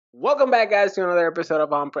Welcome back, guys, to another episode of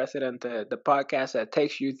UnPresidented, the podcast that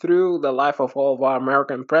takes you through the life of all of our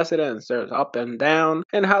American presidents, their up and down,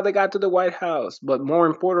 and how they got to the White House, but more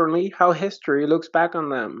importantly, how history looks back on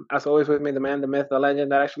them. As always, with me, the man, the myth, the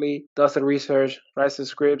legend that actually does the research, writes the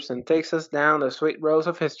scripts, and takes us down the sweet roads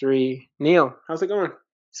of history. Neil, how's it going?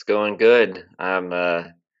 It's going good. I'm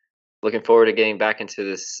looking forward to getting back into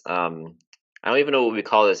this. I don't even know what we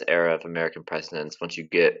call this era of American presidents once you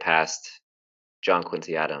get past John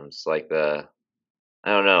Quincy Adams, like I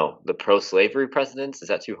don't know, the pro-slavery presidents. Is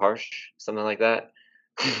that too harsh? Something like that.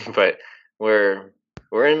 But we're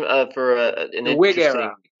we're in for an The Whig interesting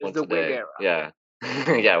era. It's one the Whig today. era. Yeah,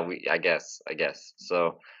 yeah. I guess.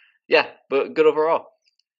 So, yeah, but good overall.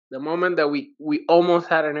 The moment that we almost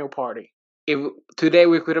had a new party. If today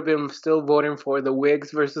we could have been still voting for the Whigs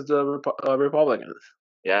versus the Republicans.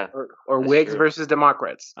 Yeah, Or that's Whigs true. versus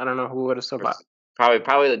Democrats. I don't know who would have survived.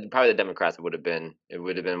 Probably the Democrats it would have been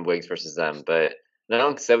Whigs versus them, but no,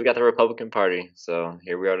 instead we got the Republican Party. So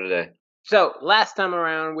here we are today. So last time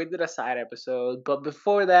around we did a side episode, but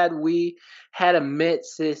before that we had a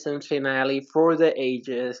mid-season finale for the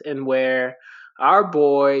ages, in where our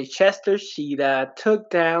boy Chester Cheetah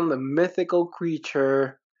took down the mythical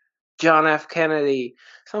creature John F. Kennedy,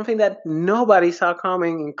 something that nobody saw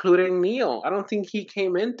coming, including Neil. I don't think he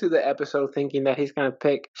came into the episode thinking that he's going to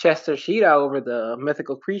pick Chester Cheetah over the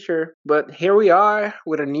mythical creature. But here we are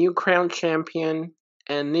with a new crown champion.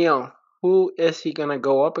 And Neil, who is he going to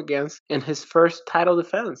go up against in his first title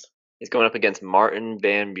defense? He's going up against Martin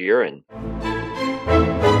Van Buren.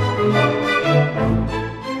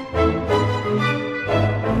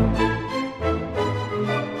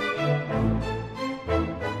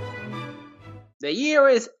 The year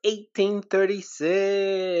is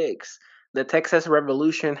 1836. The Texas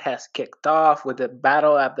Revolution has kicked off with the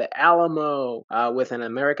Battle at the Alamo, with an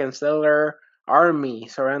American settler army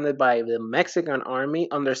surrounded by the Mexican army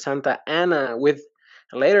under Santa Anna, with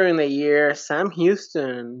later in the year Sam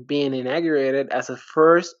Houston being inaugurated as the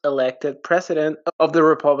first elected president of the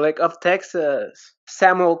Republic of Texas.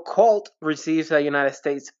 Samuel Colt receives a United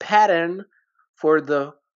States patent for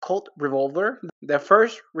the Colt revolver, the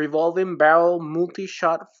first revolving barrel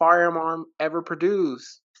multi-shot firearm ever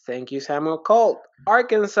produced. Thank you, Samuel Colt.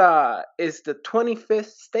 Arkansas is the 25th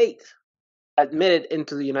state admitted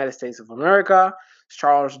into the United States of America.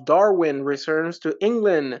 Charles Darwin returns to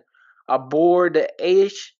England aboard the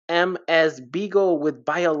HMS Beagle with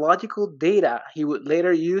biological data he would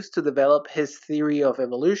later use to develop his theory of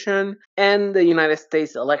evolution. And the United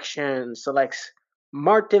States election selects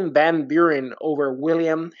Martin Van Buren over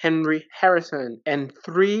William Henry Harrison and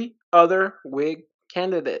three other Whig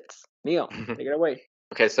candidates. Neil, take it away.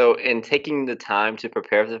 Okay, so in taking the time to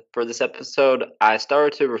prepare for this episode, I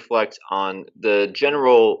started to reflect on the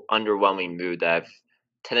general underwhelming mood that I've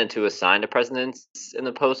tended to assign to presidents in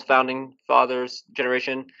the post-founding fathers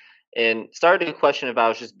generation, and started to question if I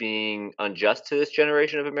was just being unjust to this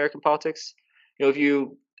generation of American politics. If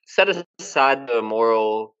you set aside the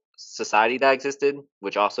moral society that existed,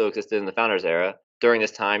 which also existed in the founders era during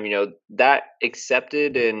this time, that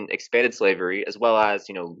accepted and expanded slavery, as well as,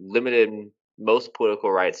 limited most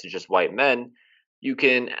political rights to just white men, you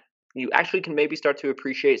can you actually can maybe start to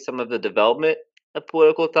appreciate some of the development of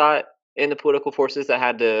political thought and the political forces that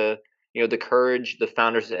had the courage the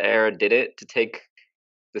founders era did it to take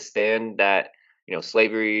the stand that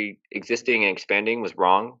slavery existing and expanding was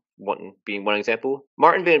wrong. One being one example.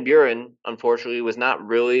 Martin Van Buren, unfortunately, was not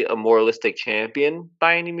really a moralistic champion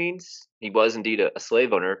by any means. He was indeed a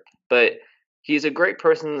slave owner, but he's a great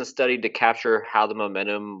person to study to capture how the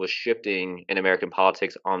momentum was shifting in American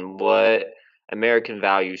politics on what American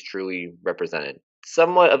values truly represented.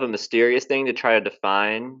 Somewhat of a mysterious thing to try to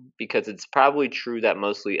define because it's probably true that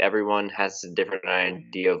mostly everyone has a different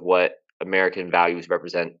idea of what American values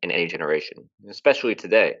represent in any generation, especially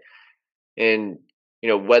today. And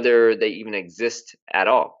whether they even exist at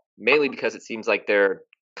all, mainly because it seems like they're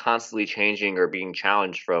constantly changing or being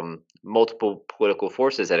challenged from multiple political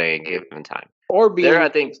forces at any given time. Or There, being I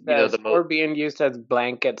think used as the most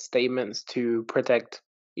blanket statements to protect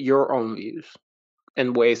your own views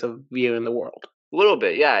and ways of viewing the world. little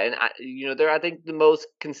bit, yeah, and there I think the most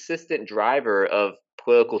consistent driver of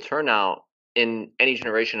political turnout in any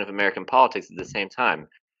generation of American politics at the same time.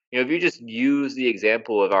 If you just use the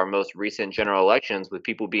example of our most recent general elections with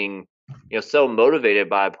people being, so motivated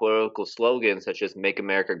by political slogans such as "Make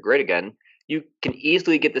America Great Again," you can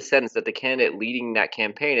easily get the sense that the candidate leading that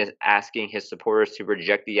campaign is asking his supporters to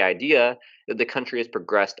reject the idea that the country has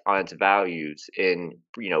progressed on its values in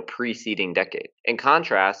preceding decade. In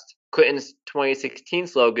contrast, Clinton's 2016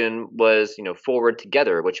 slogan was, "Forward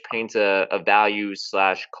Together," which paints a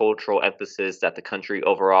value/cultural emphasis that the country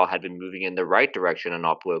overall had been moving in the right direction on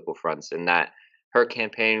all political fronts, and that her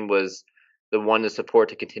campaign was the one to support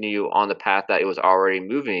to continue on the path that it was already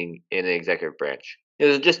moving in the executive branch. It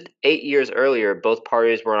was just 8 years earlier, both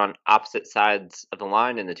parties were on opposite sides of the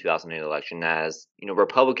line in the 2008 election, as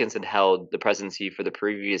Republicans had held the presidency for the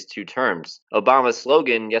previous 2 terms. Obama's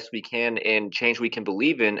slogan, "Yes, we can," and "Change we can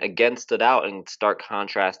believe in," again stood out in stark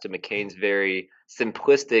contrast to McCain's very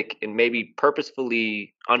simplistic and maybe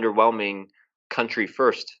purposefully underwhelming "Country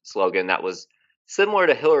First" slogan that was similar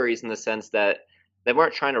to Hillary's in the sense that they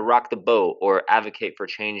weren't trying to rock the boat or advocate for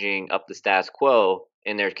changing up the status quo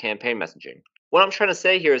in their campaign messaging. What I'm trying to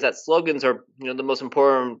say here is that slogans are, the most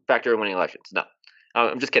important factor in winning elections. No,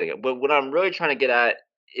 I'm just kidding. But what I'm really trying to get at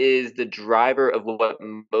is the driver of what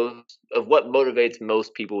motivates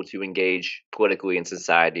most people to engage politically in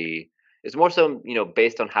society is more so,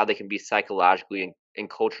 based on how they can be psychologically and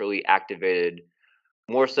culturally activated,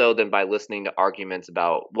 more so than by listening to arguments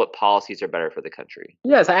about what policies are better for the country.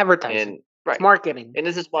 Yes, advertising. And It's right. marketing. And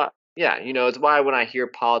this is why, yeah, it's why when I hear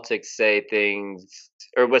politics say things,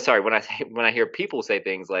 or sorry, when I hear people say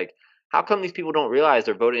things like, "How come these people don't realize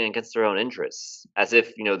they're voting against their own interests?" As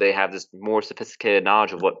if they have this more sophisticated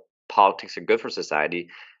knowledge of what politics are good for society.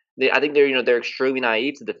 I think they're extremely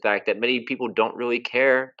naive to the fact that many people don't really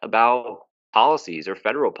care about policies or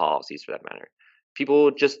federal policies for that matter. People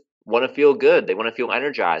just want to feel good. They want to feel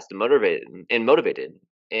energized and motivated.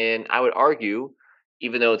 And I would argue,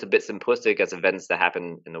 even though it's a bit simplistic as events that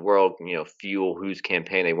happen in the world, fuel whose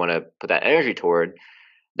campaign they want to put that energy toward,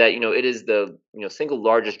 that it is the single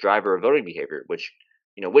largest driver of voting behavior, which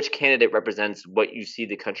candidate represents what you see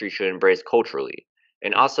the country should embrace culturally,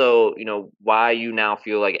 and also why you now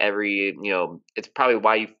feel like it's probably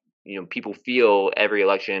why people feel every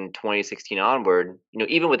election 2016 onward,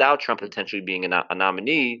 even without Trump potentially being a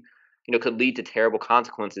nominee, could lead to terrible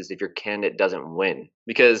consequences if your candidate doesn't win,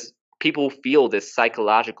 because people feel this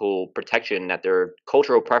psychological protection that their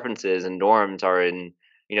cultural preferences and norms are in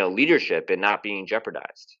leadership and not being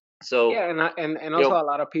jeopardized. So Yeah, and you also know a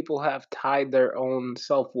lot of people have tied their own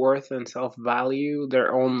self-worth and self-value,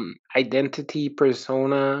 their own identity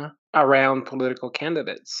persona around political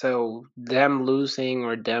candidates. So them losing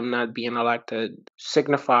or them not being elected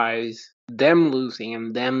signifies them losing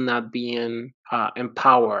and them not being in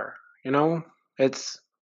power. You know, it's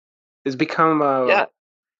it's become a yeah,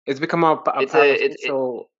 it's become a it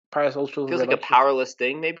parasocial feels like a relationship. powerless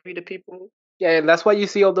thing maybe to people. Yeah, and that's why you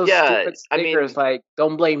see all those Yeah, stupid I stickers mean, like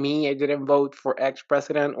 "Don't blame me, I didn't vote for X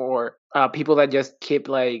president," or people that just keep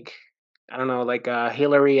like I don't know, like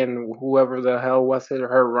Hillary and whoever the hell was it,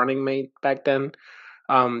 her running mate back then,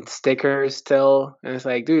 stickers still, and it's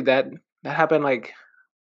like, dude, that happened like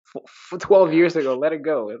 12 years gosh. ago. Let it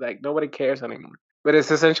go. Like nobody cares anymore. But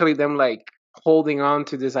it's essentially them like holding on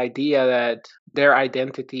to this idea that their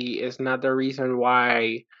identity is not the reason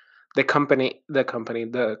why the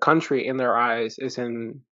country in their eyes is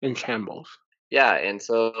in shambles. Yeah, and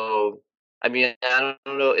so I mean, I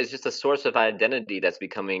don't know, it's just a source of identity that's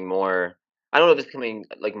becoming more. I don't know if it's becoming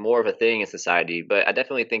like more of a thing in society, but I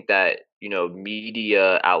definitely think that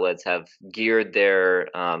media outlets have geared their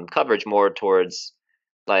coverage more towards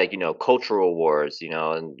like cultural wars,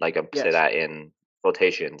 and like I say Yes. that in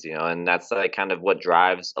quotations, and that's like kind of what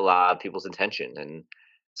drives a lot of people's attention, and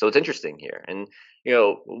so it's interesting here. And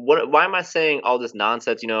why am I saying all this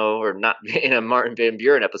nonsense, or not in a Martin Van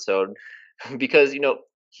Buren episode? Because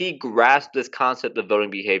he grasped this concept of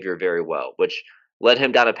voting behavior very well, which led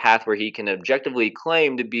him down a path where he can objectively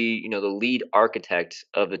claim to be the lead architect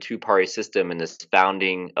of the two-party system and this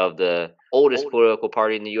founding of the oldest political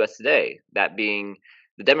party in the US today, that being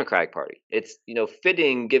the Democratic Party. It's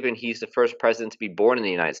fitting given he's the first president to be born in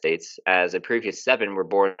the United States, as the previous 7 were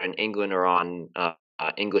born in England or on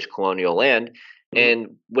English colonial land. Mhm.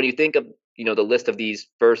 And when you think of the list of these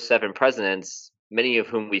first 7 presidents, many of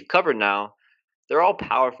whom we've covered now, they're all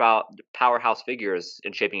powerhouse figures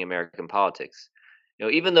in shaping American politics.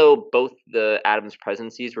 Even though both the Adams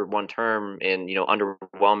presidencies were one term and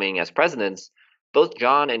underwhelming as presidents, both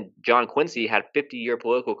John and John Quincy had 50-year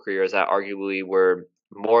political careers that arguably were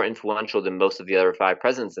more influential than most of the other 5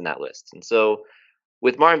 presidents in that list. And so,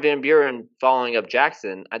 with Martin Van Buren following up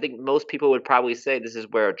Jackson, I think most people would probably say this is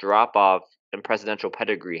where a drop off in presidential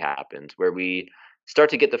pedigree happens, where we start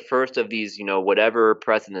to get the first of these, whatever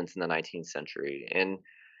presidents in the 19th century. And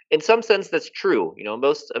in some sense, that's true.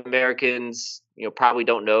 Most Americans, probably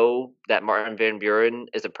don't know that Martin Van Buren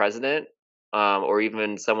is a president, or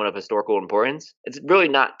even someone of historical importance. It's really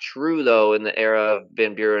not true, though, in the era of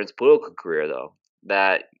Van Buren's political career, though,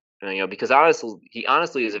 that because he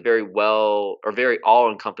honestly is a very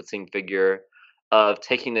all-encompassing figure of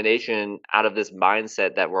taking the nation out of this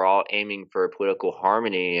mindset that we're all aiming for political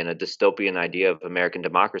harmony and a dystopian idea of American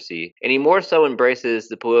democracy. And he more so embraces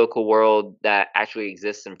the political world that actually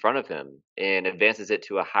exists in front of him and advances it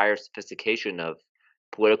to a higher sophistication of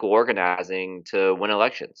political organizing to win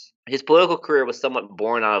elections. His political career was somewhat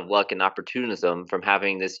born out of luck and opportunism from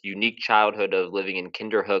having this unique childhood of living in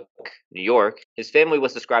Kinderhook, New York. His family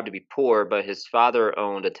was described to be poor, but his father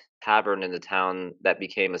owned a tavern in the town that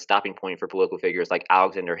became a stopping point for political figures like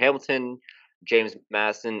Alexander Hamilton, James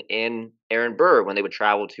Madison, and Aaron Burr when they would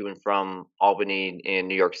travel to and from Albany and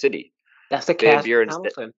New York City. That's the Van cast of Buren's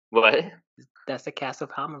Hamilton. what? That's the cast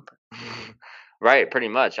of Hamilton. Right, pretty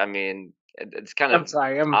much. I mean, it's kind I'm of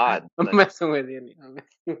sorry, odd. I'm messing with you. I'm messing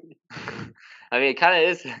with you. I mean, it kind of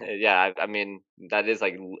is. Yeah, I mean, that is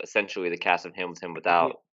like essentially the cast of Hamilton Yeah.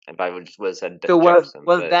 without. If I would just would have said So Jefferson,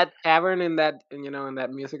 was but that tavern in that in that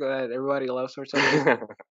musical that everybody loves or something?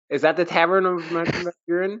 Is that the tavern of American Van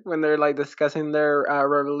Buren when they're like discussing their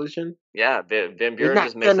revolution? yeah, Van You're Buren not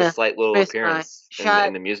just makes a gonna slight little miss my appearance in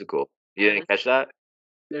shot. the musical. You didn't catch that?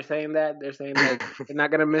 They're saying that. They're saying that you're not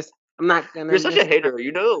gonna miss. I'm not gonna You're such a miss my hater.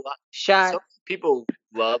 You know, a lot. shot. Some people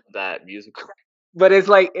love that musical. But it's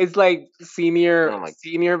like Oh senior my.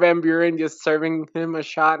 senior Van Buren just serving him a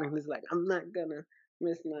shot, and he's like, "I'm not gonna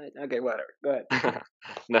miss my." Okay, whatever. Go ahead.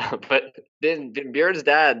 No, but then Buren's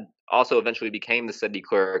dad also eventually became the city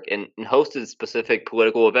clerk and hosted specific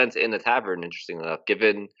political events in the tavern. Interestingly enough,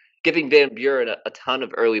 giving Van Buren a ton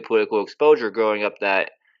of early political exposure growing up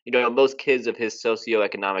that most kids of his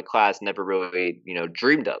socioeconomic class never really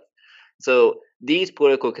dreamed of. So these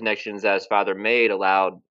political connections that his father made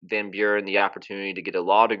allowed Van Buren the opportunity to get a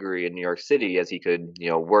law degree in New York City, as he could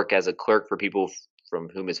work as a clerk for people from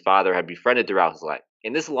whom his father had befriended throughout his life.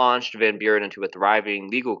 And this launched Van Buren into a thriving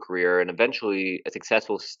legal career and eventually a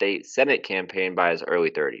successful state senate campaign by his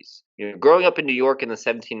early 30s. Growing up in New York in the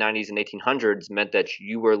 1790s and 1800s meant that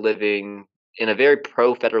you were living in a very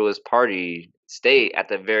pro-federalist party state at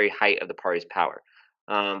the very height of the party's power.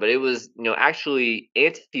 But it was, actually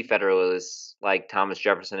anti-federalists like Thomas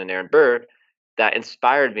Jefferson and Aaron Burr that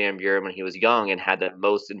inspired Van Buren when he was young and had the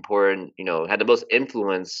most important, had the most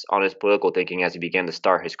influence on his political thinking as he began to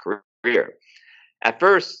start his career. At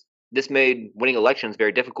first, this made winning elections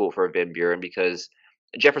very difficult for Van Buren because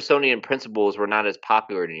Jeffersonian principles were not as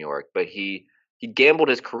popular in New York, but he gambled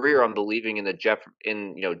his career on believing in the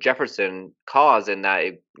Jefferson cause and that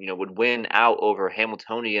it would win out over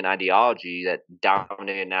Hamiltonian ideology that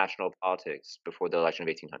dominated national politics before the election of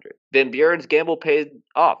 1800. Van Buren's gamble paid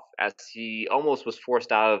off as he almost was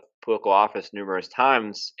forced out of political office numerous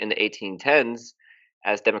times in the 1810s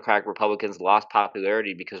as Democratic Republicans lost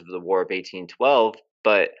popularity because of the War of 1812.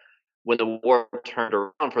 But when the war turned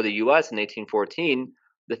around for the U.S. in 1814,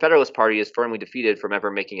 the Federalist Party is firmly defeated from ever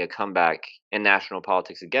making a comeback in national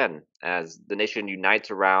politics again, as the nation unites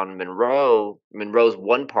around Monroe's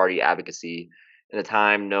one-party advocacy in a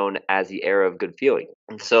time known as the era of good feeling.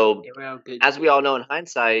 And so, Yeah, well, good. as we all know in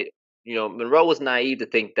hindsight, Monroe was naive to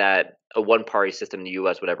think that a one-party system in the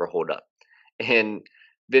U.S. would ever hold up. And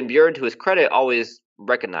Van Buren, to his credit, always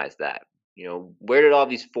recognized that. Where did all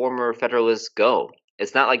these former Federalists go?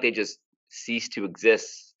 It's not like they just ceased to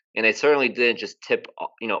exist, and they certainly didn't just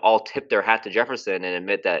all tip their hat to Jefferson and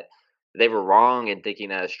admit that they were wrong in thinking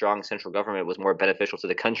that a strong central government was more beneficial to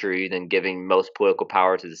the country than giving most political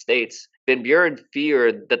power to the states. Van Buren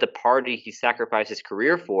feared that the party he sacrificed his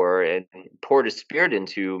career for and poured his spirit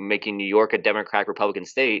into, making New York a Democratic Republican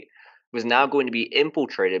state, was now going to be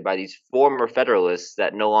infiltrated by these former Federalists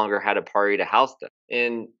that no longer had a party to house them.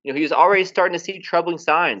 And he was already starting to see troubling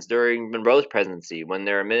signs during Monroe's presidency when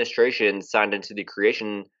their administration signed into the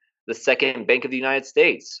creation of the Second Bank of the United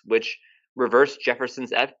States, which reversed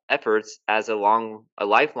Jefferson's efforts as a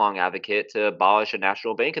lifelong advocate to abolish a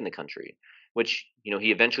national bank in the country, which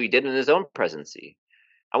he eventually did in his own presidency.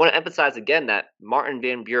 I want to emphasize again that Martin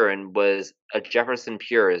Van Buren was a Jefferson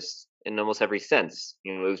purist in almost every sense.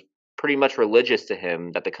 It was pretty much religious to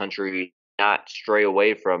him that the country not stray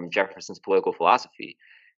away from Jefferson's political philosophy.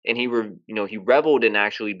 And he reveled in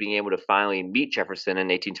actually being able to finally meet Jefferson in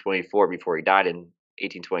 1824 before he died in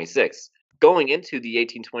 1826. Going into the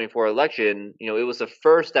 1824 election, it was the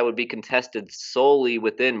first that would be contested solely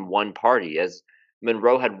within one party, as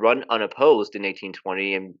Monroe had run unopposed in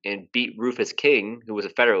 1820 and beat Rufus King, who was a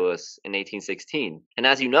Federalist, in 1816. And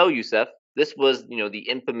as you know, Yusef, this was, the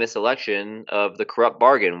infamous election of the corrupt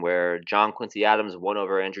bargain where John Quincy Adams won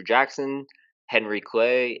over Andrew Jackson, Henry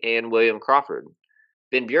Clay, and William Crawford.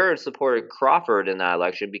 Van Buren supported Crawford in that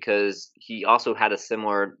election because he also had a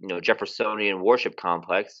similar, Jeffersonian worship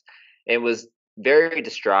complex, and was very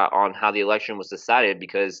distraught on how the election was decided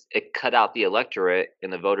because it cut out the electorate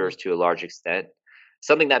and the Mm. voters to a large extent.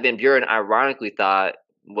 Something that Van Buren ironically thought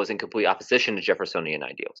was in complete opposition to Jeffersonian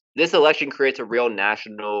ideals. This election creates a real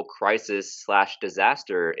national crisis slash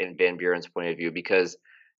disaster in Van Buren's point of view because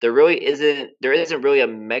there isn't really a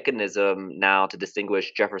mechanism now to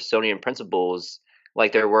distinguish Jeffersonian principles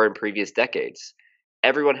like there were in previous decades.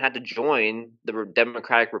 Everyone had to join the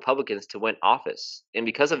Democratic Republicans to win office, and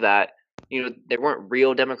because of that, they weren't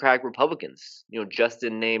real Democratic Republicans. Just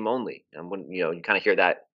in name only. And when you kind of hear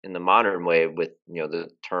that in the modern way with the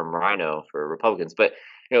term rhino for Republicans, but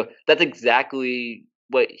that's exactly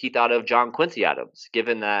what he thought of John Quincy Adams,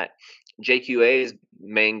 given that JQA's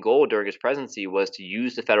main goal during his presidency was to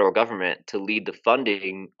use the federal government to lead the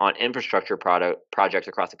funding on infrastructure projects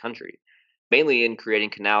across the country, mainly in creating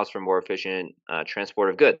canals for more efficient transport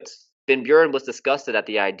of goods. Van Buren was disgusted at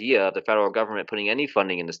the idea of the federal government putting any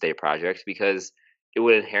funding into state projects because it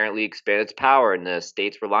would inherently expand its power and the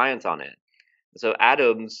state's reliance on it. So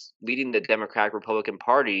Adams, leading the Democratic Republican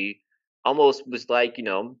Party, almost was like,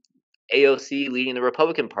 AOC leading the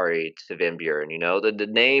Republican Party to Van Buren. The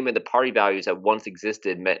name and the party values that once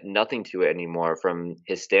existed meant nothing to it anymore from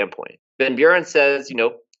his standpoint. Van Buren says,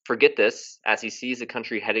 forget this, as he sees the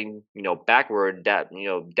country heading,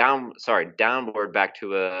 downward back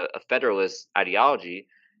to a federalist ideology,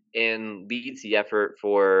 and leads the effort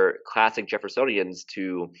for classic Jeffersonians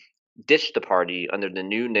to ditch the party under the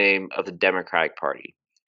new name of the Democratic Party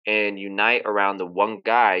and unite around the one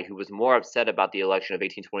guy who was more upset about the election of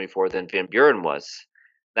 1824 than Van Buren was.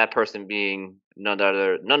 That person being none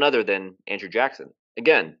other than Andrew Jackson.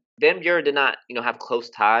 Again, Van Buren did not, have close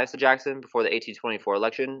ties to Jackson before the 1824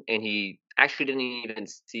 election, and he actually didn't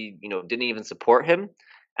even support him,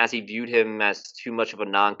 as he viewed him as too much of a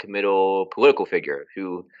non-committal political figure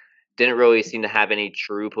who didn't really seem to have any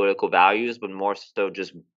true political values, but more so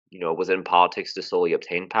just was in politics to solely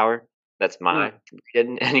obtain power. That's Mm. my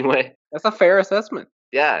opinion anyway. That's a fair assessment.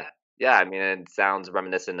 Yeah, yeah. I mean, it sounds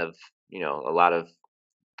reminiscent of a lot of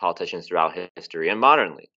politicians throughout history and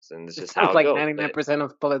modernly, and it's It just sounds how it like goes. But 99%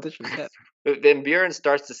 of politicians. Yeah. Van Buren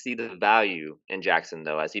starts to see the value in Jackson,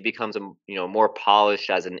 though, as he becomes more polished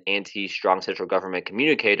as an anti-strong central government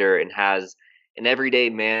communicator and has an everyday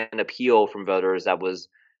man appeal from voters that was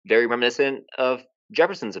very reminiscent of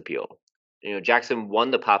Jefferson's appeal. Jackson won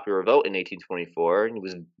the popular vote in 1824, and he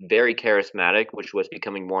was very charismatic, which was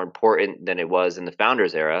becoming more important than it was in the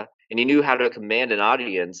founders era. And he knew how to command an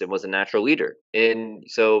audience and was a natural leader. And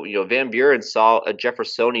so, Van Buren saw a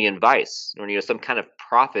Jeffersonian vice, or some kind of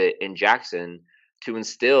prophet in Jackson to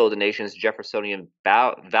instill the nation's Jeffersonian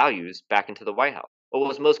values back into the White House. What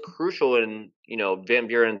was most crucial in, Van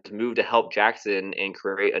Buren's move to help Jackson and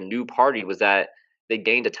create a new party was that they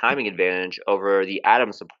gained a timing advantage over the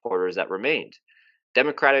Adams supporters that remained.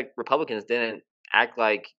 Democratic Republicans didn't act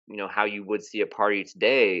like, how you would see a party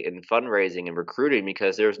today in fundraising and recruiting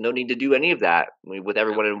because there was no need to do any of that with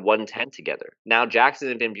everyone in one tent together. Now Jackson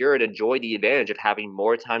and Van Buren enjoyed the advantage of having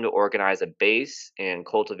more time to organize a base and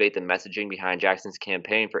cultivate the messaging behind Jackson's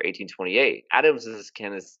campaign for 1828. Adams's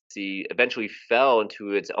candidacy eventually fell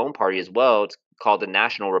into its own party as well. It's called the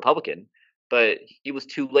National Republican, but he was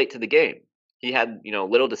too late to the game. He had,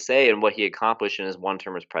 little to say in what he accomplished in his one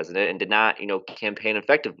term as president and did not, campaign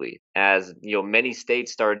effectively as, many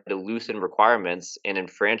states started to loosen requirements and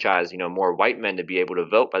enfranchise, more white men to be able to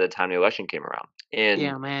vote by the time the election came around.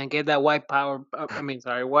 Yeah, And man. Get that white power. I mean,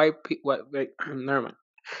 sorry, What? Wait, never mind.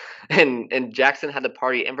 and Jackson had the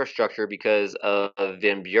party infrastructure because of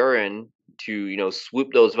Van Buren to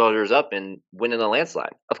swoop those voters up and win in a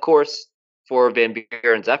landslide. Of course, for Van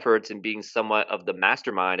Buren's efforts in being somewhat of the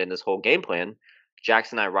mastermind in this whole game plan,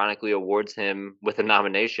 Jackson ironically awards him with a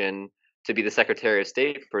nomination to be the Secretary of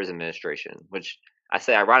State for his administration. Which I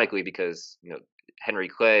say ironically because Henry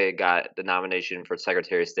Clay got the nomination for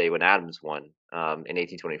Secretary of State when Adams won in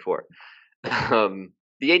 1824.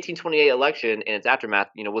 The 1828 election and its aftermath,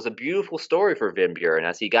 was a beautiful story for Van Buren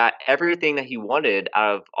as he got everything that he wanted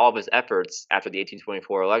out of all of his efforts after the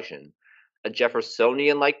 1824 election. A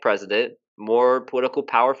Jeffersonian-like president, more political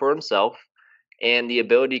power for himself, and the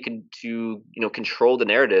ability to control the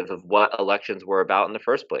narrative of what elections were about in the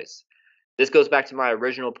first place. This goes back to my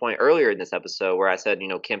original point earlier in this episode where I said,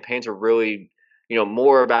 campaigns are really,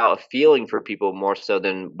 more about a feeling for people more so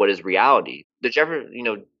than what is reality. The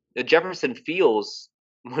Jefferson feels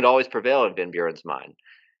would always prevail in Van Buren's mind.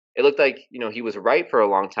 It looked like, he was right for a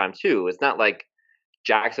long time too. It's not like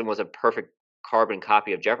Jackson was a perfect carbon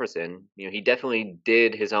copy of Jefferson. He definitely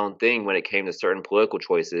did his own thing when it came to certain political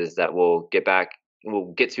choices that we'll get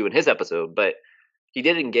to in his episode. But he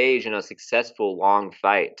did engage in a successful long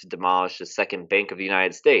fight to demolish the second bank of the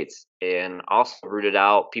United States, and also rooted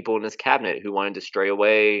out people in his cabinet who wanted to stray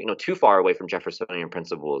away, too far away from Jeffersonian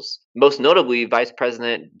principles. Most notably, Vice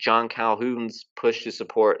President John Calhoun's push to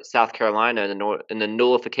support South Carolina in the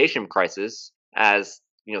nullification crisis, as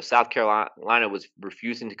South Carolina was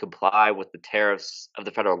refusing to comply with the tariffs of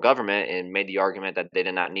the federal government and made the argument that they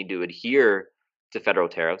did not need to adhere to federal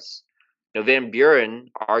tariffs. Van Buren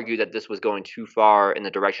argued that this was going too far in the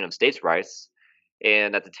direction of states' rights,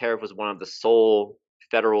 and that the tariff was one of the sole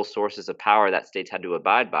federal sources of power that states had to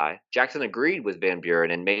abide by. Jackson agreed with Van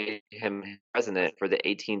Buren and made him president for the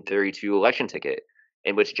 1832 election ticket,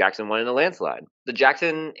 in which Jackson won in a landslide. The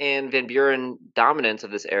Jackson and Van Buren dominance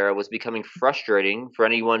of this era was becoming frustrating for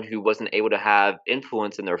anyone who wasn't able to have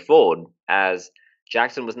influence in their fold, as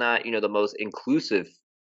Jackson was not, the most inclusive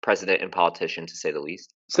president and politician, to say the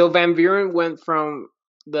least. So Van Buren went from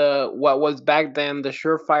what was back then the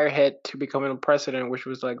surefire hit to becoming a president, which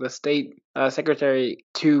was like the state secretary,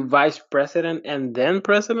 to vice president and then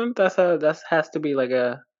president. That has to be like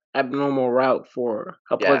a abnormal route for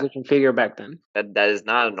a politician figure back then. That is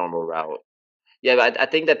not a normal route. Yeah, but I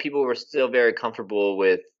think that people were still very comfortable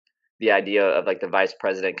with the idea of like the vice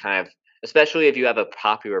president kind of, especially if you have a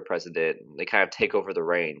popular president, they kind of take over the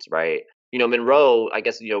reins, right? Monroe, I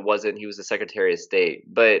guess, he was the Secretary of State,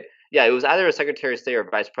 but yeah, it was either a Secretary of State or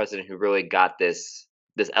Vice President who really got this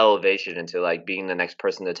elevation into like being the next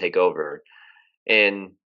person to take over.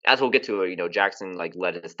 And as we'll get to, Jackson like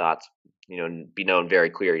let his thoughts, be known very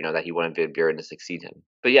clear, that he wanted Van Buren to succeed him.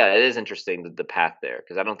 But yeah, it is interesting the path there,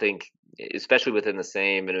 because I don't think, especially within the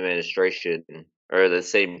same administration or the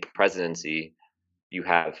same presidency, you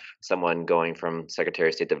have someone going from Secretary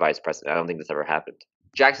of State to Vice President. I don't think this ever happened.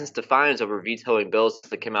 Jackson's defiance over vetoing bills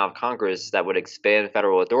that came out of Congress that would expand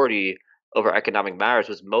federal authority over economic matters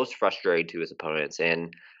was most frustrating to his opponents,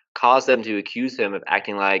 and caused them to accuse him of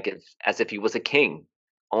acting as if he was a king,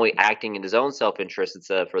 only acting in his own self-interest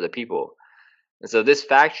instead of for the people. And so this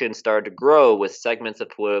faction started to grow with segments of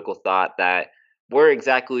political thought that weren't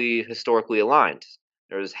exactly historically aligned.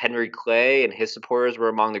 There was Henry Clay, and his supporters were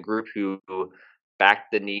among the group who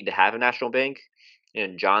backed the need to have a national bank.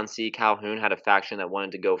 John C. Calhoun had a faction that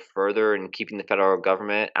wanted to go further in keeping the federal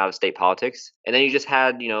government out of state politics. And then you just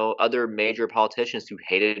had, other major politicians who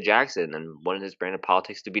hated Jackson and wanted his brand of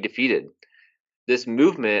politics to be defeated. This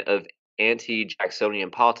movement of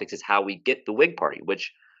anti-Jacksonian politics is how we get the Whig Party,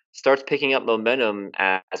 which starts picking up momentum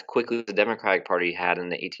as quickly as the Democratic Party had in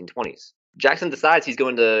the 1820s. Jackson decides he's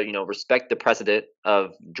going to, respect the precedent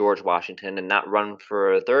of George Washington and not run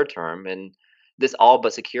for a third term, and this all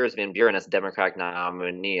but secures Van Buren as a Democratic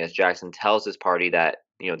nominee, as Jackson tells his party that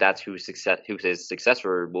that's who his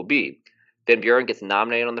successor will be. Van Buren gets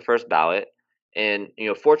nominated on the first ballot, and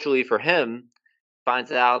fortunately for him,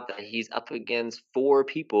 finds out that he's up against 4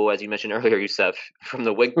 people, as you mentioned earlier, Youssef, from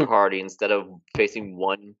the Whig Party instead of facing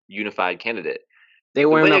one unified candidate. They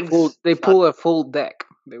weren't a full. They pull a full deck.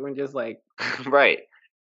 They weren't just like right.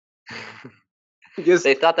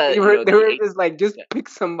 They thought that they were just like, pick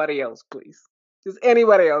somebody else, please. Just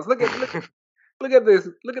anybody else. Look at this.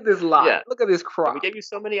 Look at this lot. Yeah. Look at this crop. We gave you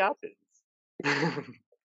so many options.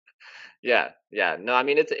 Yeah. No, I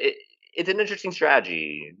mean it's an interesting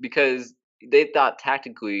strategy, because they thought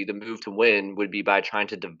tactically the move to win would be by trying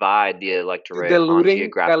to divide the electorate diluting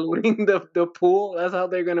the pool. That's how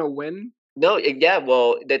they're gonna win. No, yeah.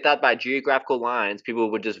 Well, they thought by geographical lines, people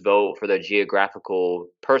would just vote for the geographical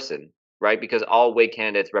person, right? Because all Whig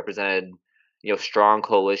candidates represented strong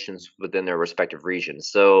coalitions within their respective regions.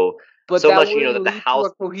 So, but so that much, that the House,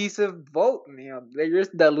 to a cohesive vote. They're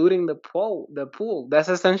just diluting the pool. That's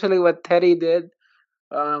essentially what Teddy did,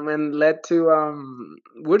 and led to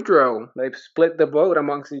Woodrow. They split the vote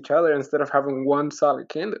amongst each other instead of having one solid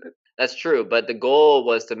candidate. That's true, but the goal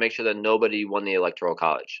was to make sure that nobody won the Electoral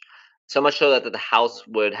College. So much so that the House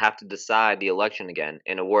would have to decide the election again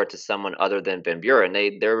and award to someone other than Van Buren.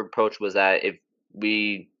 Their approach was that if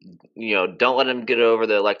we, don't let him get over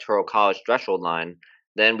the Electoral College threshold line,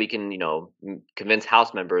 then we can, convince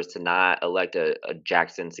House members to not elect a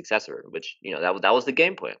Jackson successor, which, that was the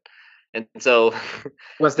game plan. And so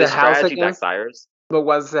was the House strategy backfires. But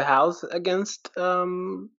was the House against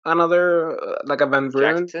another like a Van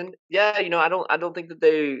Buren? Jackson? Yeah, I don't think that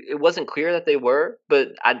it wasn't clear that they were, but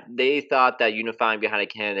they thought that unifying behind a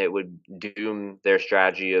candidate would doom their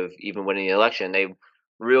strategy of even winning the election. They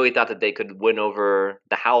really thought that they could win over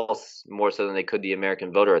the House more so than they could the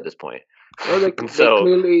American voter at this point. Well, they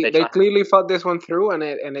clearly thought this one through, and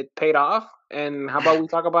it paid off. And how about we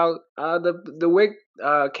talk about the Whig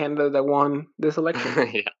candidate that won this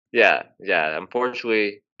election? Yeah.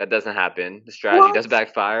 Unfortunately, that doesn't happen. The strategy What? does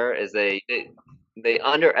backfire as they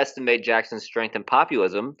underestimate Jackson's strength and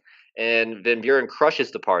populism, and Van Buren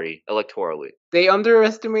crushes the party electorally. They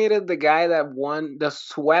underestimated the guy that won the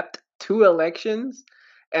swept 2 elections,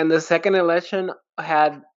 and the second election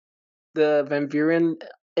had the Van Buren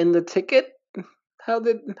in the ticket. How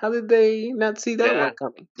did they not see that one Yeah,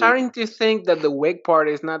 coming? we Starting to think that the Whig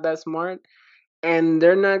Party is not that smart, and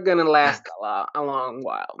they're not gonna last a long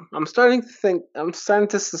while. I'm starting to think. I'm starting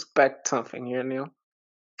to suspect something here, Neil.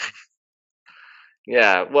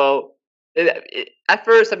 Yeah, well, at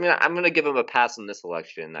first, I mean, I'm gonna give him a pass on this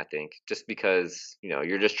election. I think just because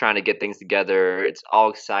you're just trying to get things together. It's all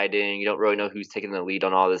exciting. You don't really know who's taking the lead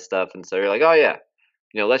on all this stuff, and so you're like, oh yeah,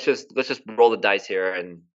 let's just roll the dice here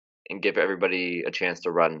and give everybody a chance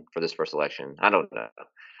to run for this first election. I don't know.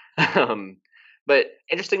 um, but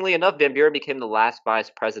interestingly enough, Van Buren became the last vice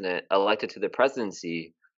president elected to the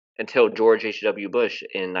presidency until George H.W. Bush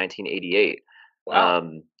in 1988.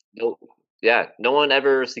 Wow. No, yeah, no one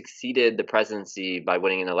ever succeeded the presidency by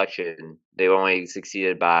winning an election. They only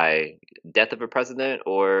succeeded by death of a president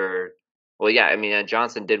or, well, yeah, I mean,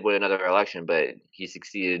 Johnson did win another election, but he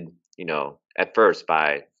succeeded, at first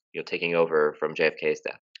by, taking over from JFK's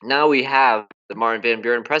death. Now we have the Martin Van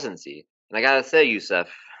Buren presidency. And I gotta say, Youssef,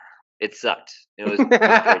 it sucked. It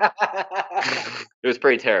was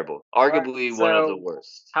pretty terrible. All right. Arguably one of the So,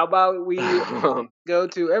 worst. how about we go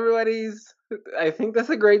to everybody's? I think that's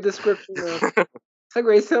a great description. It's a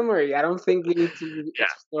great summary. I don't think we need to Yeah,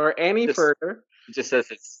 explore any just further. it just says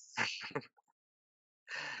it's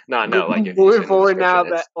no, like if you Moving in the forward description, now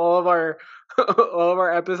that it's all of our all of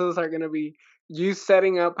our episodes are gonna be you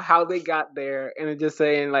setting up how they got there and it just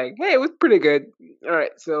saying like, "Hey, it was pretty good." All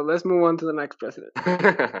right, so let's move on to the next president.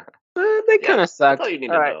 They yeah, kind of that's all sucked. you need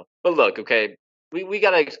All to right. know. But look, okay, we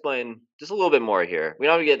gotta explain just a little bit more here. We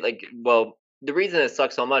don't get like, well, the reason it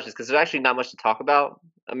sucks so much is because there's actually not much to talk about.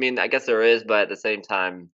 I mean, I guess there is, but at the same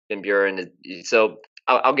time, Van Buren is so.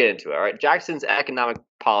 I'll get into it. All right, Jackson's economic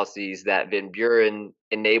policies that Van Buren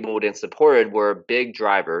enabled and supported were a big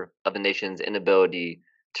driver of the nation's inability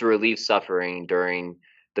to relieve suffering during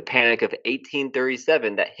the Panic of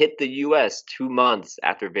 1837 that hit the U.S. 2 months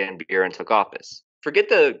after Van Buren took office. Forget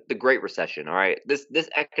the Great Recession, all right? This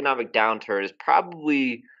economic downturn is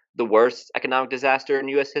probably the worst economic disaster in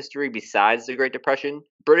U.S. history besides the Great Depression.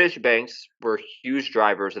 British banks were huge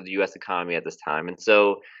drivers of the U.S. economy at this time, and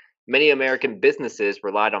so many American businesses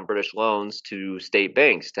relied on British loans to state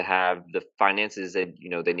banks to have the finances that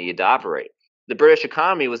they needed to operate. The British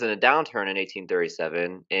economy was in a downturn in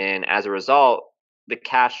 1837, and as a result, the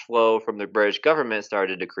cash flow from the British government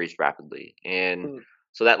started to decrease rapidly. And Mm.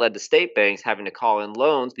 so that led to state banks having to call in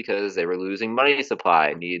loans because they were losing money supply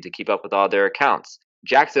and needed to keep up with all their accounts.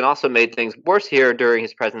 Jackson also made things worse here during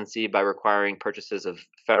his presidency by requiring purchases of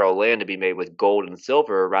federal land to be made with gold and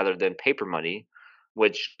silver rather than paper money,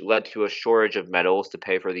 which led to a shortage of metals to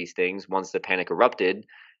pay for these things once the panic erupted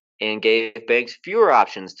and gave banks fewer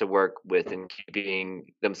options to work with in keeping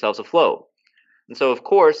themselves afloat. And so, of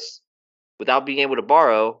course, without being able to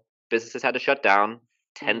borrow, businesses had to shut down, Mm.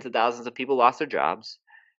 tens of thousands of people lost their jobs,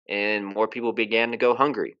 and more people began to go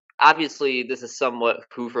hungry. Obviously, this is somewhat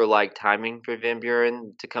Hoover like timing for Van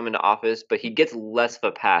Buren to come into office, but he gets less of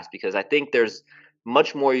a pass because I think there's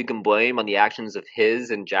much more you can blame on the actions of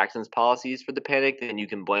his and Jackson's policies for the panic than you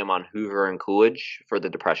can blame on Hoover and Coolidge for the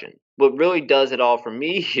depression. What really does it all for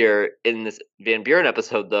me here in this Van Buren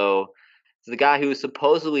episode, though, is the guy who is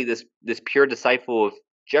supposedly this pure disciple of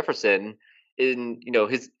Jefferson. In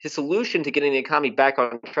his solution to getting the economy back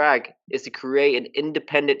on track is to create an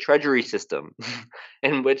independent treasury system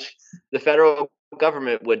in which the federal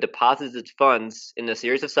government would deposit its funds in a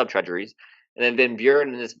series of sub-treasuries, and then Van Buren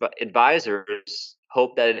and his advisors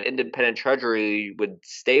hoped that an independent treasury would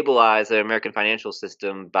stabilize the American financial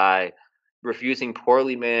system by refusing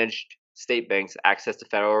poorly managed state banks access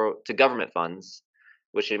to government funds,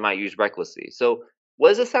 which they might use recklessly. So, what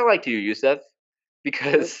does this sound like to you, Yusef?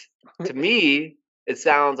 Because to me, it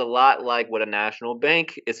sounds a lot like what a national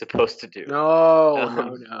bank is supposed to do. No, no,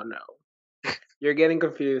 Um, no, no. You're getting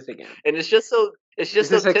confused again. and it's just This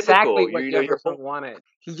so is exactly typical. what Your Jefferson whole wanted.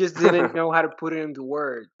 He just didn't know how to put it into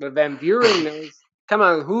words. But Van Buren knows. Come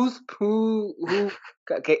on, who?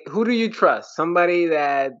 Okay, who do you trust? Somebody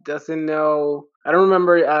that doesn't know. I don't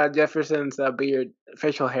remember Jefferson's beard,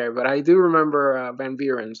 facial hair, but I do remember Van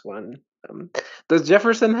Buren's one. Um, does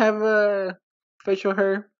Jefferson have facial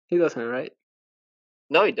hair? He doesn't, right?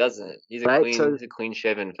 No, he doesn't. Right. So, He's a clean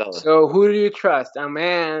shaven fella. so who do you trust? A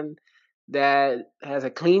man that has a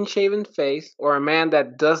clean shaven face, or a man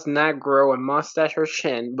that does not grow a mustache or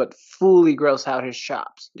chin but fully grows out his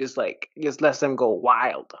chops, just lets them go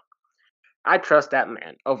wild. I trust that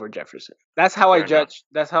man over Jefferson. That's how I Fair enough. judge.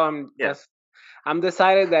 That's how I'm. Yeah, I'm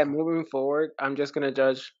decided that moving forward, I'm just gonna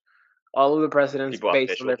judge all of the presidents people off based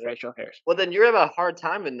on facial their hair. facial hairs. Well, then you're gonna have a hard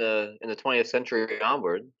time in the 20th century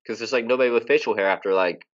onward because there's like nobody with facial hair after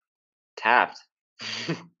like Taft.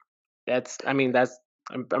 I mean,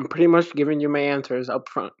 I'm pretty much giving you my answers up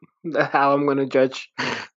front. How I'm gonna judge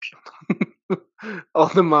all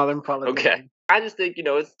the modern Okay. politicians. I just think,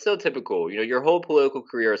 it's so typical. Your whole political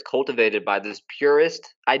career is cultivated by this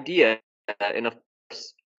purist idea. And of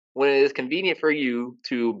course, when it is convenient for you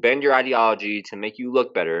to bend your ideology to make you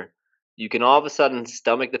look better, you can all of a sudden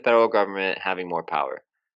stomach the federal government having more power.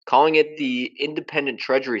 Calling it the independent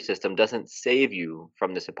treasury system doesn't save you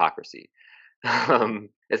from this hypocrisy.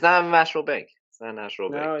 It's not a national bank. It's not a national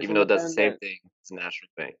bank, No, it's even though it does the same independent. thing. It's a national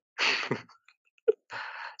bank.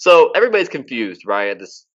 So everybody's confused, right, at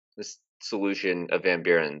this solution of Van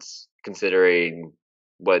Buren's, considering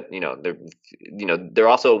what they're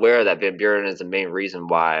also aware that Van Buren is the main reason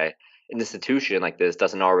why an institution like this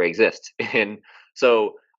doesn't already exist, and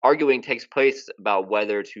so arguing takes place about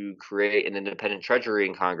whether to create an independent treasury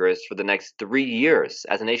in Congress for the next 3 years,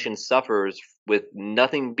 as the nation suffers with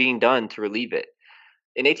nothing being done to relieve it.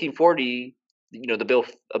 In 1840,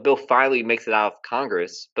 a bill finally makes it out of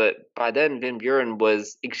Congress, but by then Van Buren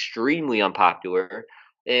was extremely unpopular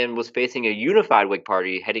and was facing a unified Whig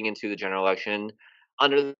party heading into the general election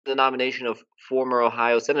under the nomination of former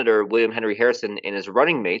Ohio Senator William Henry Harrison and his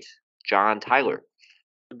running mate John Tyler.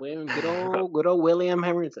 Good old William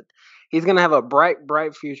Hamilton. He's gonna have a bright,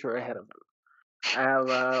 bright future ahead of him. I have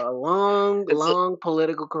a long, And so, long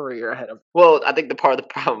political career ahead of him. well, I think the part of the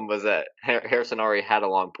problem was that Harrison already had a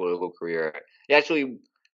long political career. He actually,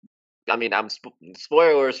 I mean,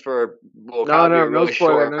 spoilers for will No, probably be no, a no really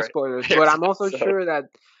spoiler, no short spoilers. But Harrison I'm also episode. sure that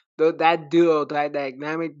that duo, that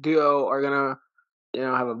dynamic duo, are gonna,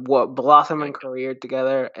 have a blossoming career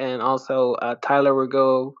together, and also Tyler will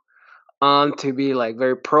go on to be like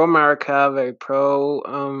very pro America, very pro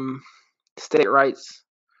state rights,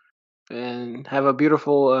 and have a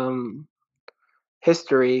beautiful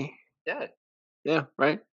history. Yeah, Yeah,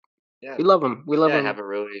 right. yeah, We love him. We love yeah. him. Have a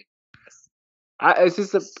really It's a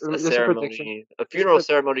just a prediction. ceremony, a Just a funeral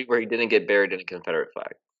ceremony where he didn't get buried in a Confederate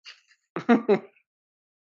flag. prediction.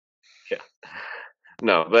 Yeah,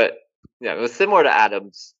 no, but yeah, it was similar to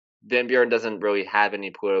Adams. Van Buren doesn't really have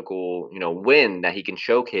any political, win that he can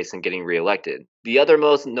showcase in getting reelected. The other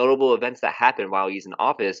most notable events that happened while he's in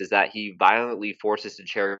office is that he violently forces the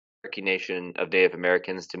Cherokee Nation of Native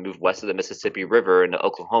Americans to move west of the Mississippi River into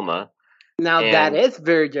Oklahoma, Now that and is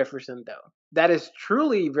very Jefferson, though. That is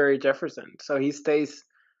truly very Jefferson. So he stays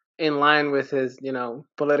in line with his,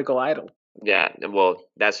 political idol. yeah, well,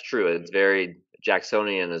 that's true. It's very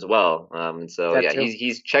Jacksonian as well. And so That yeah, too.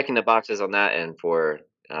 he's checking the boxes on that end for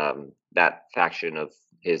that faction of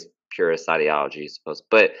his purist ideology, I suppose.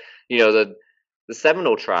 But the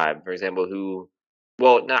Seminole tribe, for example, who,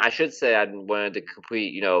 well, no, I should say I wanted to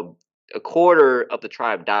complete. A quarter of the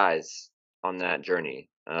tribe dies on that journey.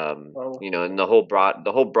 Oh, And the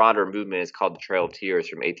whole broader movement is called the Trail of Tears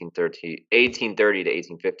from 1830 to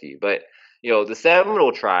 1850. But the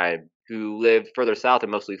Seminole tribe, who lived further south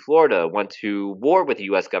and mostly Florida, went to war with the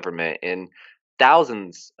U.S. government, and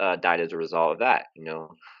thousands died as a result of that.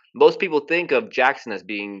 Most people think of Jackson as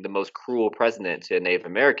being the most cruel president to Native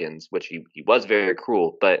Americans, which he was very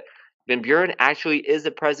cruel. But Van Buren actually is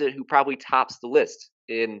the president who probably tops the list,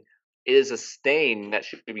 and it is a stain that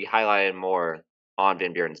should be highlighted more on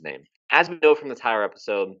Van Buren's name. As we know from the Tyler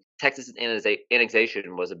episode, Texas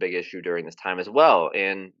annexation was a big issue during this time as well,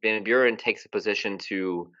 and Van Buren takes a position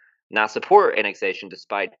to not support annexation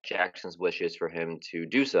despite Jackson's wishes for him to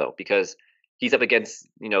do so, because he's up against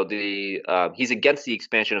he's against the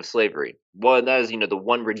expansion of slavery. Well, that is the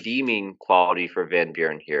one redeeming quality for Van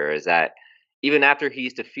Buren here is that even after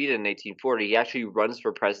he's defeated in 1840, he actually runs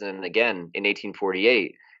for president again in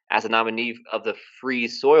 1848 as a nominee of the Free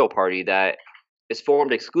Soil Party that is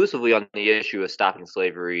formed exclusively on the issue of stopping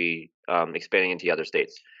slavery expanding into other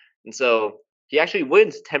states. And so he actually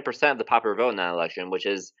wins 10% of the popular vote in that election, which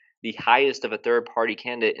is the highest of a third party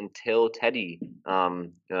candidate until Teddy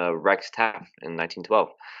Rex Taft in 1912.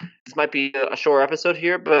 This might be a short episode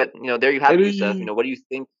here, but there you have it, Yusef. Eddie. What do you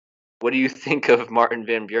think? What do you think of Martin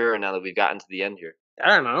Van Buren now that we've gotten to the end here? I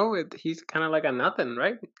don't know. He's kind of like a nothing,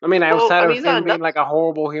 right? I mean, Well, outside I of mean, he's him not being enough. like a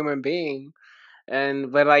horrible human being,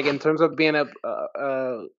 but like in terms of being a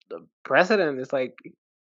president, it's like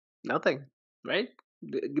nothing, right?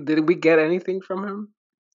 Did we get anything from him?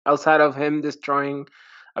 outside of him destroying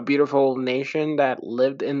a beautiful nation that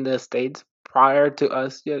lived in the States prior to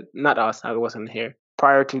us. Yeah, not us. I wasn't here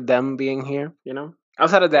prior to them being here.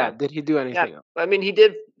 Outside of Yeah, that, did he do yeah. anything else? I mean, he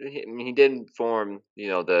did. He did form,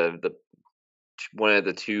 the one of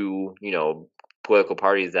the two, political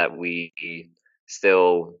parties that we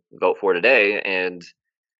still vote for today, and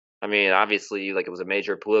I mean, obviously, like, it was a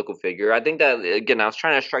major political figure. I think that, again, I was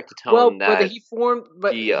trying to strike the Well, tone but that he, he formed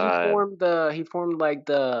like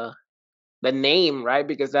the name, right?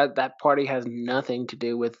 Because that party has nothing to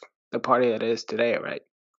do with the party that is today, right?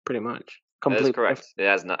 Pretty much, that is completely different. correct. It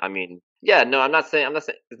has not. I mean, yeah, no, I'm not saying.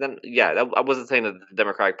 Yeah, I wasn't saying that the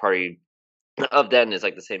Democratic Party of then is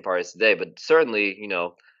like the same party as today, but certainly,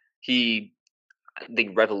 he, I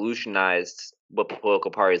think, revolutionized what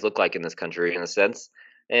political parties look like in this country in a sense,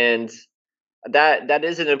 and that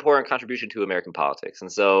is an important contribution to American politics.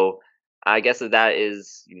 And so, I guess that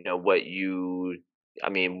is, what you. I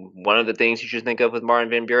mean, one of the things you should think of with Martin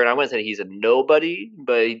Van Buren. I wouldn't say he's a nobody,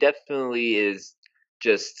 but he definitely is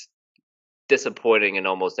just disappointing in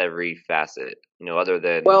almost every facet. Other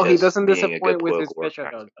than Well, he just doesn't being a good disappoint with his political facial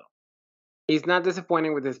organizer. hair, though. He's not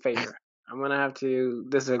disappointing with his facial hair. I'm gonna have to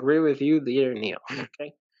disagree with you, dear Neil.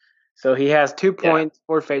 Okay. So he has two Yeah, points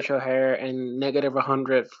for yeah, facial hair and negative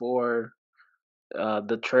 100 for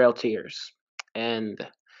the trail tears and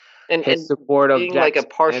his and support of being like a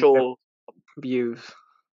Jackson and their partial, views.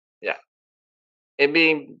 yeah, and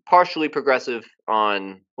being partially progressive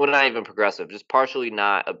on, well, not even progressive, just partially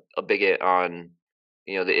not a bigot on,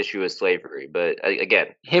 the issue of slavery. But again,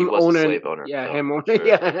 he Him was a owning, slave owner, yeah, so him owning, sure,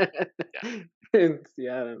 yeah. yeah.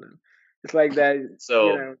 Yeah, I don't know. It's like that, you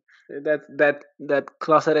So know, that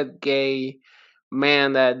closeted gay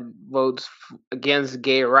man that votes against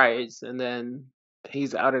gay rights, and then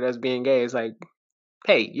he's outed as being gay. It's like,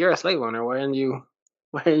 hey, you're a slave owner. Why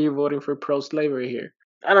are you voting for pro-slavery here?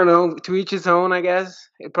 I don't know. To each his own, I guess.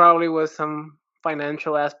 It probably was some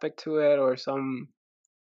financial aspect to it, or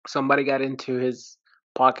somebody got into his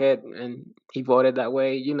pocket and he voted that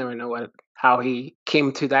way. You never know how he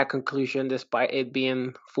came to that conclusion, despite it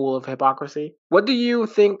being full of hypocrisy. What do you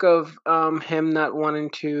think of him not wanting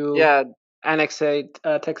to yeah. annex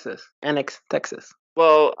Texas?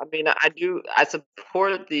 Well, I mean, I do. I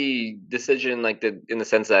support the decision, like, in the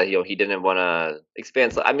sense that, he didn't want to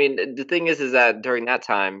expand. So, I mean, the thing is that during that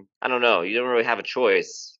time, I don't know, you don't really have a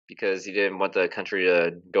choice because he didn't want the country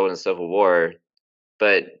to go into civil war.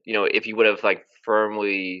 But if you would have, like,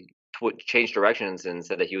 firmly changed directions and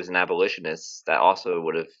said that he was an abolitionist, that also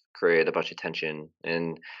would have created a bunch of tension.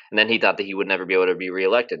 And then he thought that he would never be able to be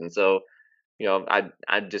reelected. And so,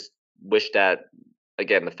 I just wish that,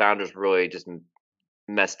 again, the founders really just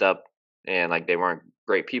messed up, and, like, they weren't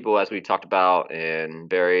great people, as we talked about, and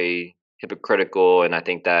very hypocritical. And I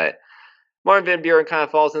think that Martin Van Buren kind of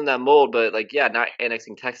falls in that mold. But, like, yeah, not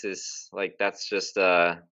annexing Texas, like, that's just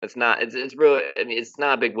it's really, I mean, it's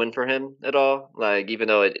not a big win for him at all. Like, even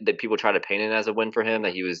though that people try to paint it as a win for him,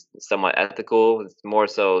 that he was somewhat ethical, it's more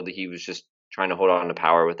so that he was just trying to hold on to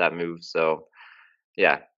power with that move. So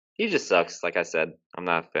yeah, he just sucks. Like I said, I'm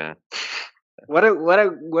not a fan. What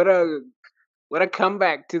a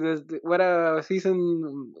comeback to this! What a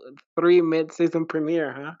season 3 mid-season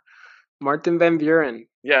premiere, huh? Martin Van Buren.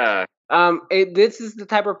 Yeah, This is the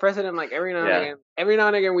type of precedent. Like yeah. every now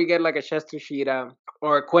and again, we get like a Chester Cheetah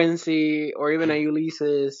or a Quincy or even a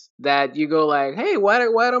Ulysses that you go like, hey, why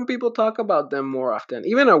don't people talk about them more often?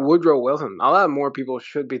 Even a Woodrow Wilson. A lot more people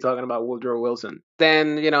should be talking about Woodrow Wilson.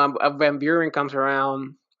 Then a Van Buren comes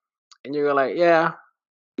around, and you go like, yeah,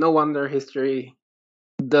 no wonder history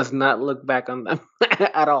does not look back on them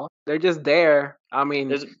at all. They're just there. I mean,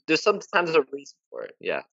 There's sometimes a reason for it.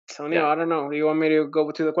 Yeah, Sonio, yeah. I don't know. Do you want me to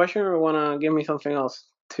go to the question or want to give me something else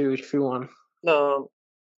to chew on? No,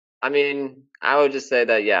 I mean, I would just say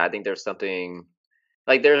that, yeah, I think there's something,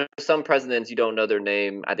 like, there's some presidents you don't know their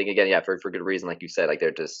name. I think, again, yeah, for good reason, like you said, like,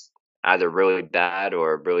 they're just either really bad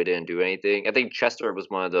or really didn't do anything. I think Chester was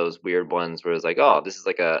one of those weird ones where it's like, oh, this is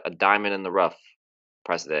like a diamond in the rough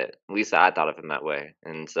president. At least I thought of him that way,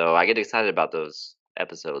 and so I get excited about those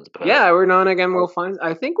episodes. Yeah, But every now and again oh, we'll find.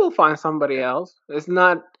 I think we'll find somebody yeah, else. It's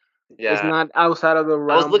not. It's yeah, not outside of the I was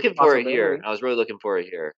realm of looking for it here. possibility. I was really looking for it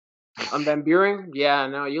here. On Van Buren, yeah,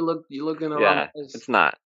 no, you look in the wrong Yeah, place. it's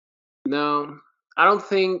not. No, I don't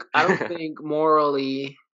think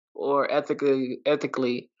morally or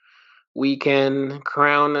ethically we can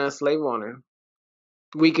crown a slave owner.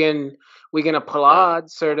 We can we can Yeah. applaud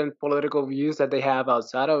certain political views that they have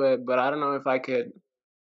outside of it, but I don't know if I could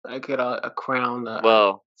crown a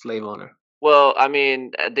Well, slave owner. Well, I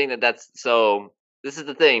mean, I think that's so. this is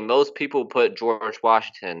the thing. Most people put George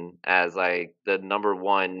Washington as like the number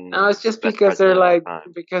one No, it's just best because they're president of all like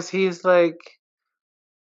time. because he's like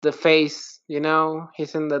the face,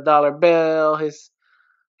 he's in the dollar bill, he's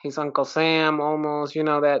Uncle Sam almost,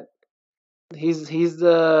 that he's Well, he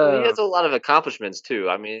the has a lot of accomplishments too.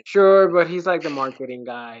 I mean, sure, but he's like the marketing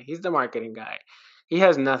guy. He's the marketing guy. He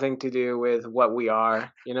has nothing to do with what we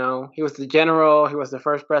are, He was the general, he was the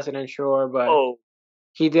first president, sure, but oh,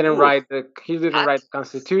 he didn't ooh, write the hot. I didn't know we were gonna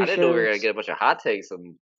constitutions. get a bunch of hot takes.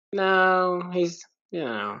 And No, he's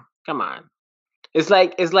come on. It's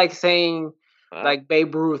like saying well, like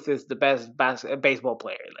Babe Ruth is the best baseball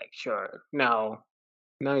player. Like, sure, no,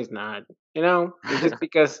 he's not. It's just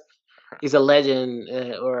because he's a legend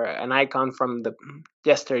or an icon from the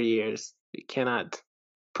yesteryears. You cannot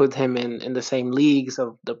put him in the same leagues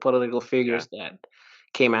of the political yeah. figures that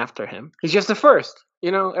came after him. He's just the first.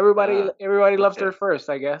 Everybody loves Okay. their first,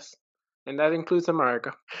 I guess, and that includes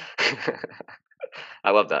America.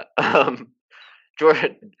 I love that.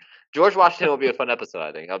 George George Washington will be a fun episode.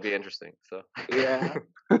 I think it'll be interesting. So Yeah.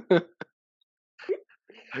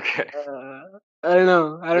 okay, I don't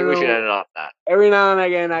know. I I don't think we should know. end it off that. Every now and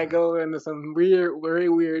again, I go into some weird, very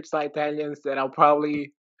weird side tangents that I'll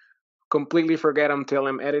probably completely forget until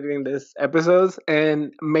I'm editing this episodes,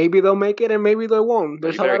 and maybe they'll make it, and maybe they won't. Oh, you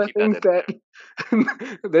There's a better lot of keep that things in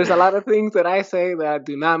that there's a lot of things that I say that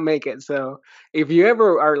do not make it. So if you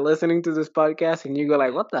ever are listening to this podcast and you go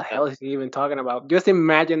like, "What the there. hell is he even talking about?" Just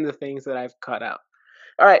imagine the things that I've cut out.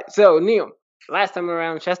 All right, so Neil, last time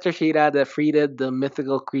around, Chester Cheetah defeated the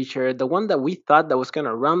mythical creature, the one that we thought that was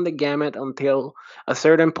gonna run the gamut until a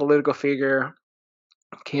certain political figure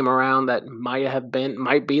came around that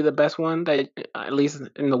might be the best one that at least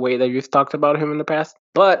in the way that you've talked about him in the past.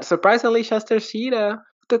 But surprisingly, Chester Cheetah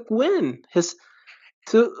took win.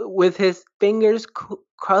 With his fingers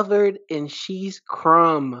covered in cheese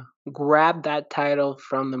crumb, grabbed that title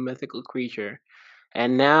from the mythical creature.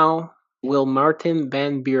 And now will Martin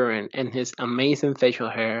Van Buren and his amazing facial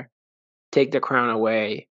hair take the crown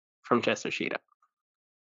away from Chester Cheetah?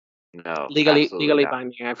 No, absolutely Legally not.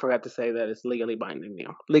 binding. I forgot to say that it's legally binding,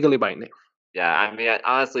 Neil. Legally binding. Yeah, I mean,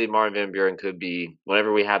 honestly, Marvin Van Buren could be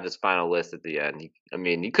whenever we have this final list at the end.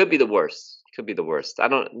 He could be the worst. He could be the worst. I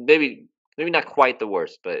don't maybe not quite the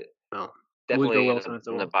worst, but No. Woodrow definitely Wilson is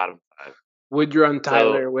the in the one. bottom five. Woodrow and So,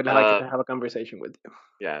 Tyler would like to have a conversation with you.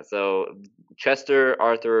 yeah, so Chester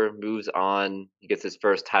Arthur moves on. He gets his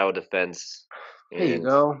first title defense, There you and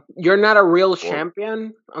go. You're not a real well,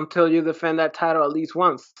 champion until you defend that title at least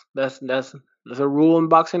once. That's a rule in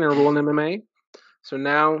boxing and a rule in MMA. So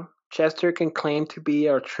now Chester can claim to be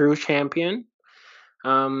our true champion.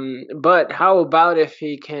 But how about if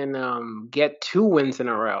he can get 2 wins in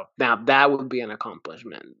a row? Now that would be an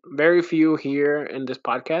accomplishment. Very few here in this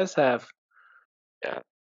podcast have yeah,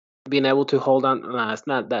 been able to hold on. No, that's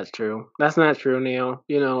not that's true. That's not true, Neil.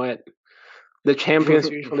 You know it. The champions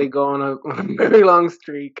usually go on a very long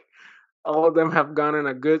streak. All of them have gone on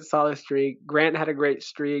a good solid streak. Grant had a great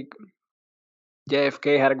streak.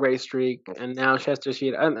 JFK had a great streak, and now Chester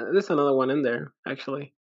Cheetah. There's another one in there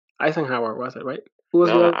actually. Eisenhower was it right? Who was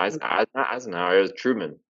no, the not other? Not Eisenhower. It was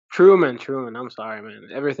Truman. Truman. Truman. I'm sorry, man.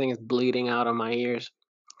 Everything is bleeding out of my ears.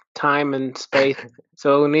 Time and space.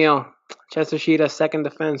 So Neil, Chester Cheetah's second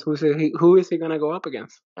defense. Who is he gonna go up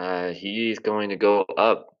against? He's going to go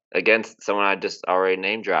up against someone I just already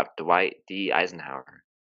name dropped, Dwight D. Eisenhower.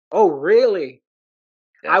 Oh, really?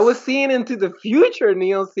 I was Yes. seeing into the future,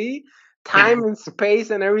 Neil. See, time and space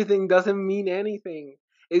and everything doesn't mean anything.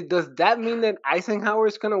 Does that mean that Eisenhower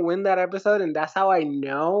is gonna win that episode, and that's how I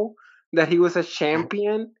know that he was a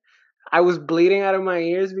champion? I was bleeding out of my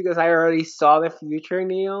ears because I already saw the future,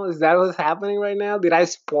 Neil. Is that what's happening right now? Did I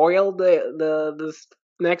spoil the this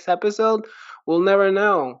next episode? We'll never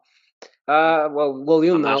know. Well,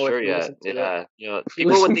 you'll I'm not know sure yet. Yeah, if you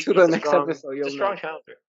people would listen think to the he's next episode. he's a You'll know. strong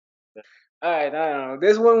challenger. All right, I don't know.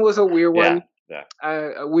 This one was a weird Yeah, one. yeah.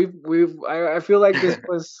 I feel like this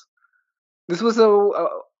was a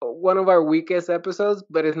one of our weakest episodes,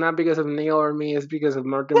 but it's not because of Neil or me. It's because of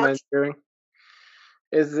Martin Van What? Buren.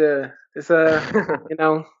 It's a you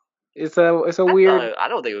know it's a weird. I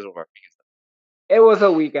don't think it was one of our biggest. It was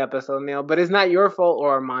a weak episode, Neil, but it's not your fault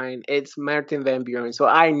or mine. It's Martin Van Buren. So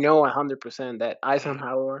I know 100% that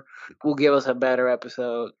Eisenhower will give us a better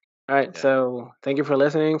episode. All right, Yeah. so thank you for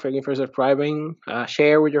listening. Thank you for subscribing.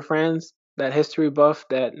 Share with your friends that history buff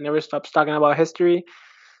that never stops talking about history.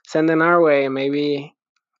 Send it our way, and maybe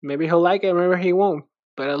he'll like it, maybe he won't.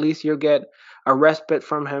 But at least you'll get a respite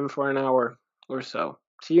from him for an hour or so.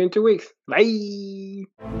 See you in 2 weeks.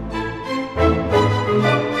 Bye.